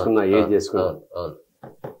పద్యం తీసుకున్నా ఏ చేసుకున్నా.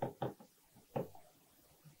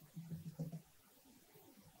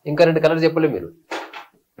 ఇంకా 2 కలర్ చెప్పలే మీరు.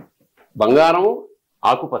 బంగారం,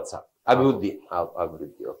 ఆకుపచ్చ, అభివృద్ధి.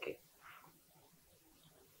 అభివృద్ధి, ఓకే.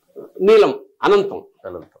 నీలం, అనంతం.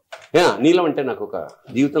 అనంతం, నీలం అంటే నాకు ఒక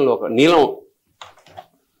జీవితంలో ఒక నీలం.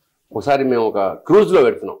 ఒకసారి మేము ఒక క్రూజ్ లో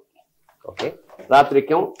పెడుతున్నాం. ఓకే. రాత్రి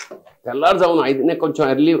ఎక్కాం, తెల్లారుజామున 5, నేను కొంచెం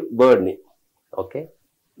ఎర్లీ బర్డ్ని. ఓకే.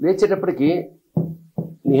 లేచేటప్పటికి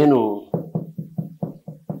నేను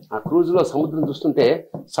ఆ క్రూజ్లో సముద్రం చూస్తుంటే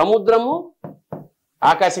సముద్రము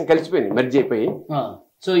ఆకాశం కలిసిపోయింది, మెర్జ్ అయిపోయి.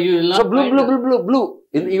 So blue blue blue blue blue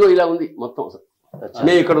ఇగో ఇలా ఉంది మొత్తం.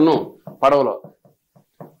 మేము ఇక్కడ ఉన్నాం పడవలో,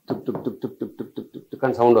 టుక్ టుక్ టుక్ టుక్ టుక్ టుక్ టుక్ టుక్ టుక్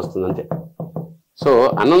అని సౌండ్ వస్తుంది అంతే. సో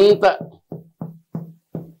అనంత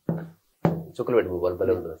చుక్కలు పెట్టి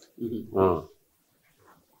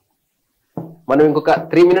మనం ఇంకొక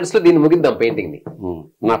 3 minutes లో దీన్ని ముగిద్దాం పెయింటింగ్ ని.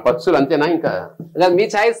 నా పక్షులు అంతేనా? ఇంకా మీ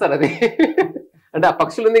ఛాయిస్ సార్ అది. అంటే ఆ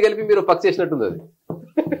పక్షులన్నీ కలిపి మీరు పక్షి చేసినట్టుంది అది.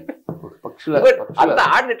 అంత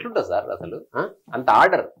ఆర్డర్ ఎట్లుంటుంది సార్ అసలు? అంత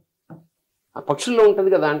ఆర్డర్ ఆ పక్షుల్లో ఉంటది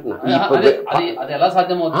కదా అంటున్నా. అది ఎలా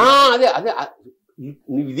సాధ్యమవుతుంది? అదే అదే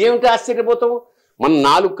ఇదేమిటి ఆశ్చర్యపోతావు? మన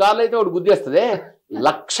 4 కార్లు అయితే ఒకటి గుద్దేస్తుంది.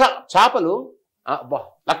 1,00,000 చేపలు,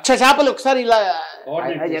 1,00,000 చేపలు ఒకసారి ఇలా.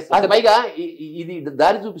 అది పైగా ఇది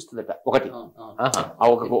దారి చూపిస్తుందట ఒకటి.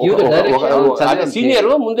 సీనియర్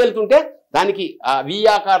ముందెళ్తుంటే దానికి వి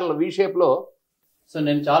ఆకారంలో, వి షేప్ లో. సో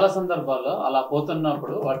నేను చాలా సందర్భాల్లో అలా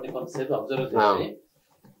పోతున్నప్పుడు వాటిని కొంతసేపు అబ్జర్వ్ చేసి,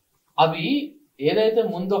 అవి ఏదైతే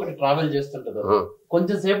ముందు ఒకటి ట్రావెల్ చేస్తుంటుందో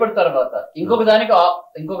కొంచెం సేపటి తర్వాత ఇంకొక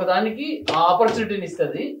దానికి ఆపర్చునిటీని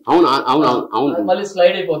ఇస్తుంది. మళ్ళీ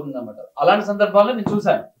స్లైడ్ అయిపోతుంది అన్నమాట. అలాంటి సందర్భాల్లో నేను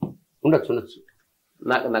చూసాను. ఉండొచ్చు.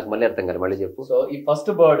 నాకు మళ్ళీ అర్థం కాదు, మళ్ళీ చెప్పు. సో ఈ first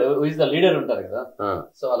bird is the leader ఉంటారు కదా,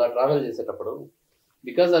 సో అలా ట్రావెల్ చేసేటప్పుడు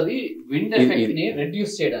బికాస్ అది విండ్ ఎఫెక్ట్ ని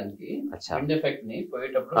రెడ్యూస్ చేయడానికి, విండ్ ఎఫెక్ట్ ని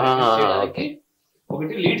పోయేటప్పుడు చేయడానికి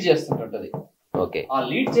ఒకటి లీడ్ చేస్తుంటది. ఓకే. ఆ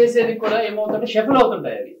లీడ్ చేసేది కూడా ఏమవుతుంటే షఫల్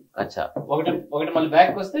అవుతుంటాయి అవి. ఒకటి మళ్ళీ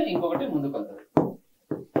బ్యాక్ వస్తే ఇంకొకటి ముందుకు వెళ్తుంది.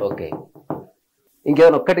 ఓకే.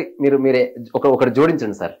 ఇంకేమైనా మీరే ఒకటి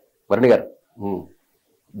జోడించండి సార్ వరుణి గారు.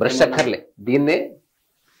 బ్రష్ అక్కర్లే, దీన్నే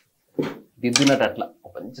దిద్దున్నట్టు అట్లా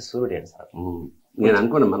మంచి సూర్యుడు ఏంటి సార్. నేను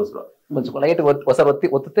అనుకున్నా మనసులో కొంచెం లైట్ ఒకసారి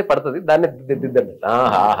ఒత్తితే పడుతుంది, దాన్ని దిద్దండి.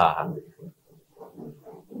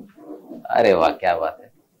 అరే వా, క్యా బాత్ హై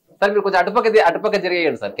సార్. మీరు కొంచెం అటుపక్క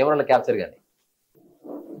జరిగేయండి సార్, కెమెరాలో క్యాప్చర్ కానీ.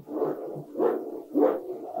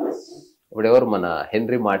 ఇప్పుడు ఎవరు మన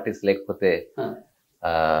హెన్రీ మార్టిస్ లేకపోతే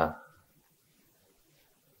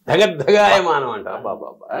ధగద్ధగాయమానం అంట. బాబా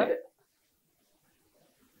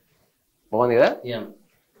బాగుంది కదా.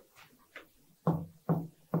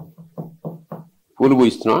 పూలు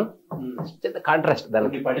పూయిస్తున్నా కాంట్రాస్ట్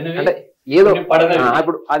దానికి. అంటే ఏదో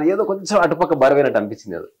ఇప్పుడు అది ఏదో కొంచెం అటుపక్క బరువైనట్టు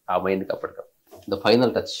అనిపించింది అది ఆ మైండ్కి అప్పటికప్పుడు. The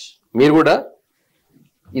final touch. మీరు కూడా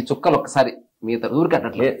ఈ చుక్కలు ఒక్కసారి మీ ఊరికి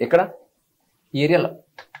అట్లే ఎక్కడ ఈ ఏరియాలో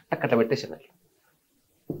అట్లా పెట్టేసాను.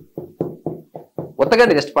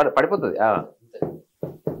 ఒత్తగండి, జస్ట్ పడిపోతుంది.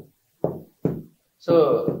 సో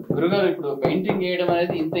గురుగారు, ఇప్పుడు పెయింటింగ్ వేయడం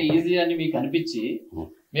అనేది ఇంత ఈజీ అని మీకు అనిపించి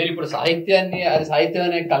మీరు ఇప్పుడు సాహిత్యం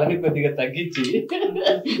అనే కళని కొద్దిగా తగ్గించి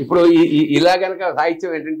ఇప్పుడు ఇలా గనక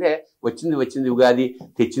సాహిత్యం ఏంటంటే వచ్చింది ఉగాది,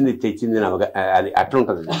 తెచ్చింది అది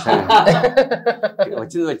అట్లుంటది.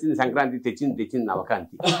 వచ్చింది సంక్రాంతి, తెచ్చింది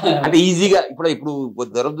నవకాంతి అంటే ఈజీగా. ఇప్పుడు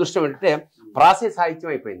దురదృష్టం ఏంటంటే ప్రాసే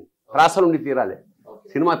సాహిత్యం అయిపోయింది. ప్రాస నుండి తీరాలి.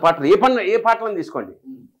 సినిమా పాటలు ఏ పాటలను తీసుకోండి,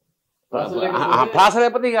 ప్రాస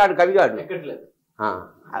లేకపోతే ఇక కవిగాడు.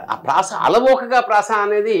 ఆ ప్రాస అలవోకగా ప్రాస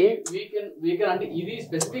అనేది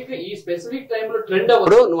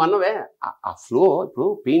ఇప్పుడు నువ్వు అన్నవే ఆ ఫ్లో. ఇప్పుడు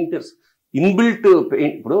పెయింటర్స్ ఇన్బిల్ట్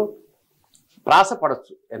ఇప్పుడు ప్రాస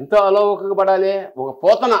పడచ్చు, ఎంత అలవోకగా పడాలి, ఒక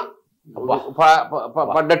పోతన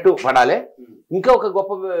పడ్డట్టు పడాలి. ఇంకా ఒక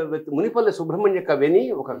గొప్ప మునిపల్లి సుబ్రహ్మణ్య కవి అని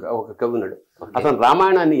ఒక కవి ఉన్నాడు. అతను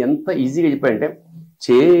రామాయణాన్ని ఎంత ఈజీగా చెప్పాడంటే,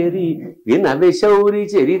 చేరి వినవే శౌరి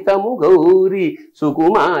చరితము గౌరి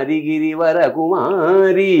సుకుమారి గిరివర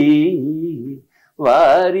కుమారి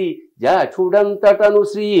వారి జాచుడంతటను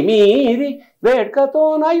శ్రీమీరి వేడ్కతో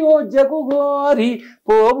నయోధ్యకు గోరి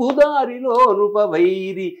పోబుదారిలో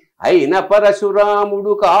నృపవైరి అయిన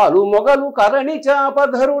పరశురాముడు కాలు మొగలు కరణి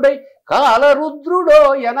చాపధరుడై కాలరుద్రుడో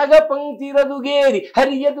ఎనగ పంక్తిరదుగేరి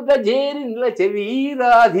హరియదుట జేరిన్ల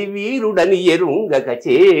చెవీరాధి వీరుడని ఎరుంగక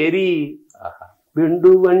చేరి బెండు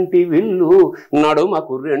వంటి విల్లు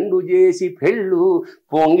నడుమకు 2 చేసి పెళ్ళు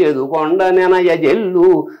పొంగెదు కొండ నెనయ జెల్లు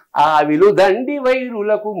ఆవిలు దండి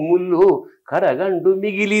వైరులకు ముళ్ళు కడగండు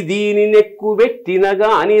మిగిలి దీని నెక్కు పెట్టిన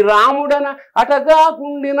గాని రాముడన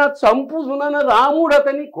అటగాకుండిన చంపుసునన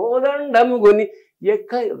రాముడతని కోదండముగొని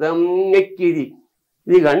ఎక్కిది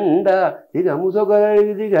దిగండ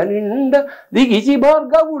దిగముసొగరిదిగనిండ దిగిచి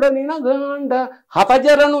భార్గవుడనినగాండ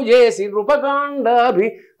హతజరను చేసి నృపకాండాభి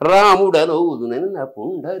రాముడనౌదునన్న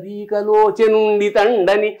పుండరీకలోచనుండి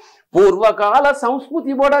తండని పూర్వకాల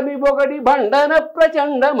సంస్కృతి బొడమి బొగడి బండన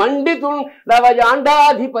ప్రచండ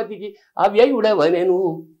మండితుండవజాండాధిపతికి అవ్యయుడవనెను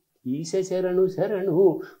ఈశ శరణు శరణు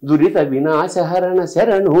దురిత వినాశహరణ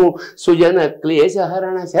శరణు సుజన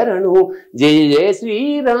క్లేశహరణ శరణు జయ జయ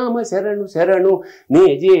శ్రీరామ శరణు శరణు నే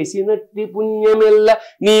చేసినట్టి పుణ్యమెల్ల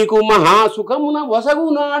నీకు మహాసుఖమున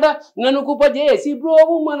వసగునాడ ననుకుపజేసి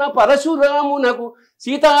బ్రోవు మన పరశురామునకు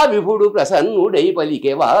సీతావిభుడు ప్రసన్నుడై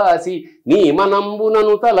పలికె వాసి నీ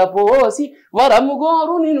మనంబునను తలపోసి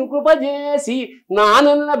వరముగోరు నిను కృపజేసి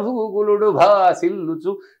నానన్న భూగులుడు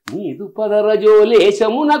భాసిల్లుచు నీదు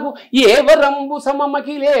పదరజోలేశమునకు ఏ వరంబు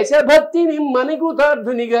సమమఖిలేశ భక్తి నిమ్మని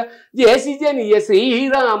కృతార్థునిగా జేసి జనియ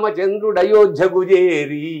శ్రీరామచంద్రుడయోధ్యకు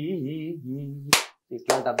చేరి.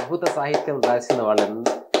 ఇట్లాంటి అద్భుత సాహిత్యం రాసిన వాళ్ళని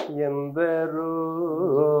ఎందరో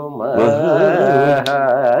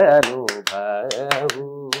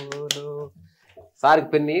సార్కి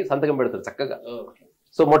పెన్ని సంతకం పెడతారు చక్కగా.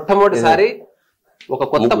 సో మొట్టమొదటిసారి ఒక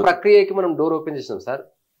కొత్త ప్రక్రియకి మనం డోర్ ఓపెన్ చేసినాం సార్.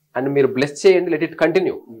 అండ్ మీరు బ్లెస్ చేయండి, లెట్ ఇట్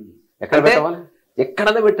కంటిన్యూ.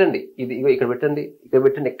 ఎక్కడైనా పెట్టండి, ఇది ఇక్కడ పెట్టండి, ఇక్కడ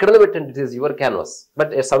పెట్టండి, ఎక్కడైనా పెట్టండి. It is your canvas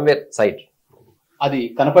but somewhere side అది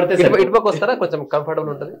కనపడితే ఇటుపక్క వస్తారా, కొంచెం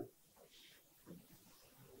కంఫర్టబుల్ ఉంటుంది.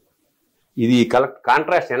 ఇది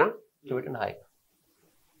కాంట్రాస్ట్ ఏనా పెట్టండి, హాయ్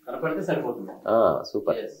కనపడితే సరిపోతుంది.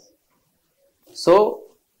 Super. So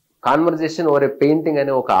conversation over a painting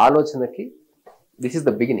అనే ఒక ఆలోచనకి this is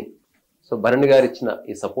the beginning. So Bharani garu ఇచ్చిన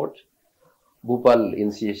ఈ support, Bhupal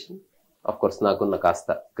initiation, of course నాకున్న కాస్త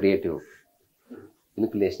క్రియేటివ్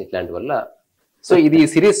ఇన్క్లినేషన్ ఇట్లాంటి వల్ల. సో ఇది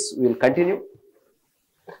సిరీస్ విల్ కంటిన్యూ.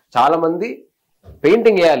 చాలా మంది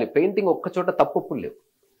పెయింటింగ్ వేయాలి, పెయింటింగ్ ఒక్క చోట తప్పులు లేవు,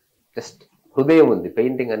 జస్ట్ హృదయం ఉంది.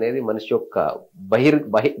 పెయింటింగ్ అనేది మనిషి యొక్క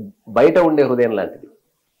బయట ఉండే హృదయం లాంటిది.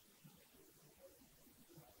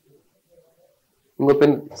 ఇంకో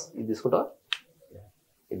పెన్ ఇది తీసుకుంటావా,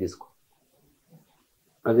 ఇది తీసుకో.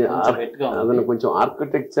 అది అదను కొంచెం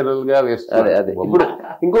ఆర్కిటెక్చరల్ గా వేస్తారు. అదే ఇప్పుడు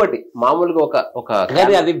ఇంకోటి మామూలుగా ఒక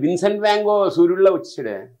అది విన్సెంట్ వ్యాంగో సూర్యుడిలో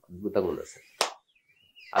వచ్చాడే, అద్భుతంగా ఉంది అసలు,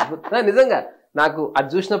 అద్భుతంగా. నిజంగా నాకు అది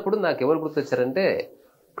చూసినప్పుడు నాకు ఎవరు గుర్తొచ్చారంటే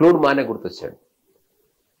క్లూడ్ మానే గుర్తొచ్చాడు.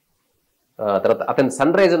 తర్వాత అతని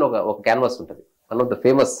సన్ రైజ్ అని ఒక క్యాన్వాస్ ఉంటుంది, వన్ ఆఫ్ ద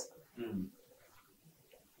ఫేమస్.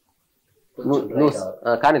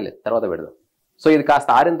 కానీ లేదు, తర్వాత పెడదాం. సో ఇది కాస్త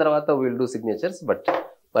ఆరిన తర్వాత will do signatures. But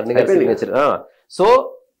Bharani garu signature. So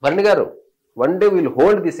Bharani garu one day will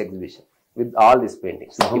hold this exhibition with all this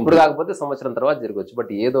paintings. ఇప్పుడు కాకపోతే సంవత్సరం తర్వాత జరగవచ్చు,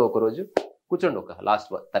 బట్ ఏదో ఒక రోజు కూర్చోండి, ఒక లాస్ట్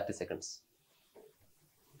 30 seconds.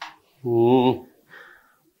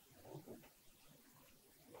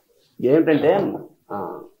 ఏమిటంటే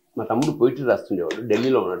మా తమ్ముడు పోయిటరీ రాస్తుండేవాడు,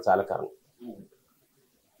 ఢిల్లీలో ఉన్నాడు చాలా కాలం.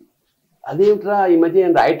 అదేమిట్రా ఈ మధ్య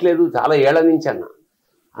ఏం రాయట్లేదు, చాలా ఏళ్ల నుంచి అన్న.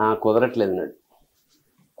 కుదరట్లేదు అన్నాడు.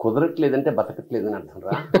 కుదరట్లేదంటే బతకట్లేదని అర్థం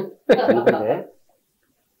రా. ఎందుకంటే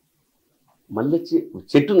మళ్ళీ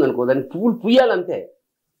చెట్టు ఉంది అనుకో, దానికి పువ్వులు పూయాలంతే.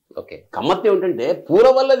 ఓకే, గమ్మత్తు ఏమిటంటే పూల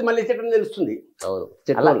వల్ల అది మళ్ళీ చెట్టు అని తెలుస్తుంది.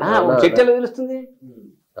 చెట్టు ఎలా తెలుస్తుంది?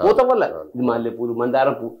 పూత వల్ల. ఇది మల్లె పూలు,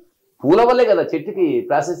 మందారం పూల వల్లే కదా చెట్టుకి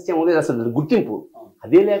ప్రాశస్త్యం ఉండేది, అసలు గుర్తింపు.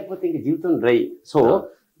 అదే లేకపోతే ఇంక జీవితం dry. So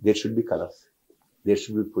there should be colours, there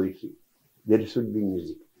should be poetry, there should be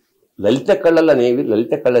music. లలిత కళలు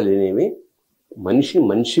అనేవి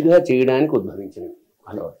మనిషిగా చేయడానికి ఉద్భవించినవి.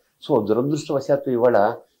 సో దురదృష్టవశాత్తు ఇవాళ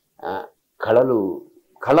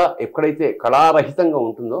కళ ఎక్కడైతే కళారహితంగా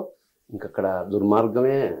ఉంటుందో ఇంకక్కడ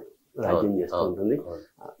దుర్మార్గమే రాజ్యం చేస్తూ ఉంటుంది.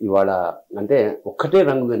 ఇవాళ అంటే ఒక్కటే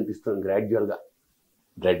రంగు కనిపిస్తుంది గ్రాడ్యువల్గా,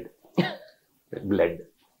 బ్లడ్.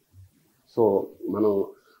 సో మనం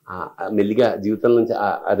మెల్లిగా జీవితం నుంచి ఆ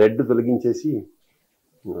రెడ్ తొలగించేసి,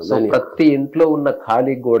 ప్రతి ఇంట్లో ఉన్న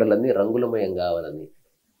ఖాళీ గోడలన్నీ రంగులమయం కావాలని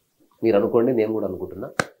మీరు అనుకోండి, నేను కూడా అనుకుంటున్నా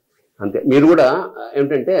అంతే. మీరు కూడా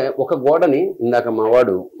ఏమిటంటే ఒక గోడని, ఇందాక మా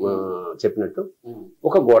వాడు చెప్పినట్టు,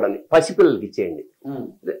 ఒక గోడని పసిపిల్లలకి ఇచ్చేయండి.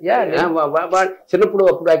 చిన్నప్పుడు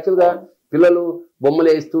అప్పుడు యాక్చువల్గా పిల్లలు బొమ్మలు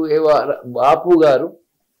వేస్తూ, బాపు గారు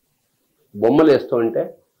బొమ్మలు వేస్తూ ఉంటే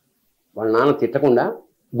వాళ్ళ నాన్న తిట్టకుండా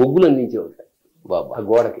బొగ్గులు అందించేవాడు బాబా ఆ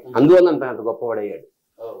గోడకి. అందువల్ల అంత గొప్పవాడయ్యాడు.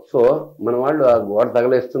 సో మన వాళ్ళు ఆ గోడ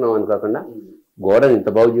తగలేస్తున్నాం అనుకోకుండా గోడని ఇంత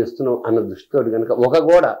బాగు చేస్తున్నాం అన్న దృష్టితో కనుక ఒక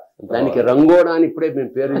గోడ, దానికి రంగోడ అని ఇప్పుడే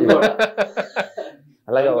మేము పేరు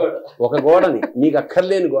అలాగే ఒక గోడని, మీకు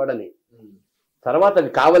అక్కర్లేని గోడని తర్వాత అది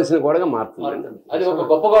కావలసిన గోడగా మారుతుంది, అది ఒక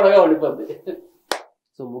గొప్ప గోడగా ఉండిపోద్ది.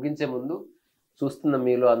 సో ముగించే ముందు చూస్తున్న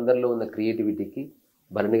మీలో అందరిలో ఉన్న క్రియేటివిటీకి,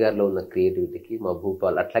 భరణి గారిలో ఉన్న క్రియేటివిటీకి, మా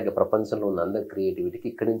భూపాల్ అట్లాగే ప్రపంచంలో ఉన్న అందరి క్రియేటివిటీకి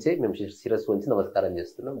ఇక్కడి నుంచే మేము శిరస్సు వంచి నమస్కారం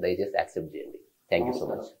చేస్తున్నాం. దయచేసి యాక్సెప్ట్ చేయండి. Thank you so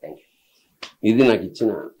much. Thank you. ఇది నాకు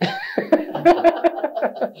ఇచ్చిన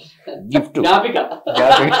గిఫ్ట్.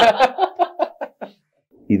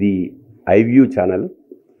 ఇది iview ఛానల్.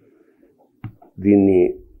 దీన్ని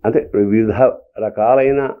అంటే వివిధ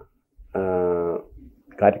రకాలైన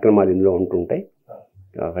కార్యక్రమాలు ఇందులో ఉంటుంటాయి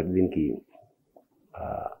కాబట్టి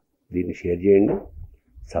దీన్ని షేర్ చేయండి,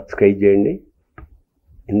 సబ్స్క్రైబ్ చేయండి,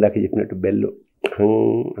 ఇందాక చెప్పినట్టు బెల్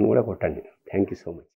అని కూడా కొట్టండి. Thank you so much.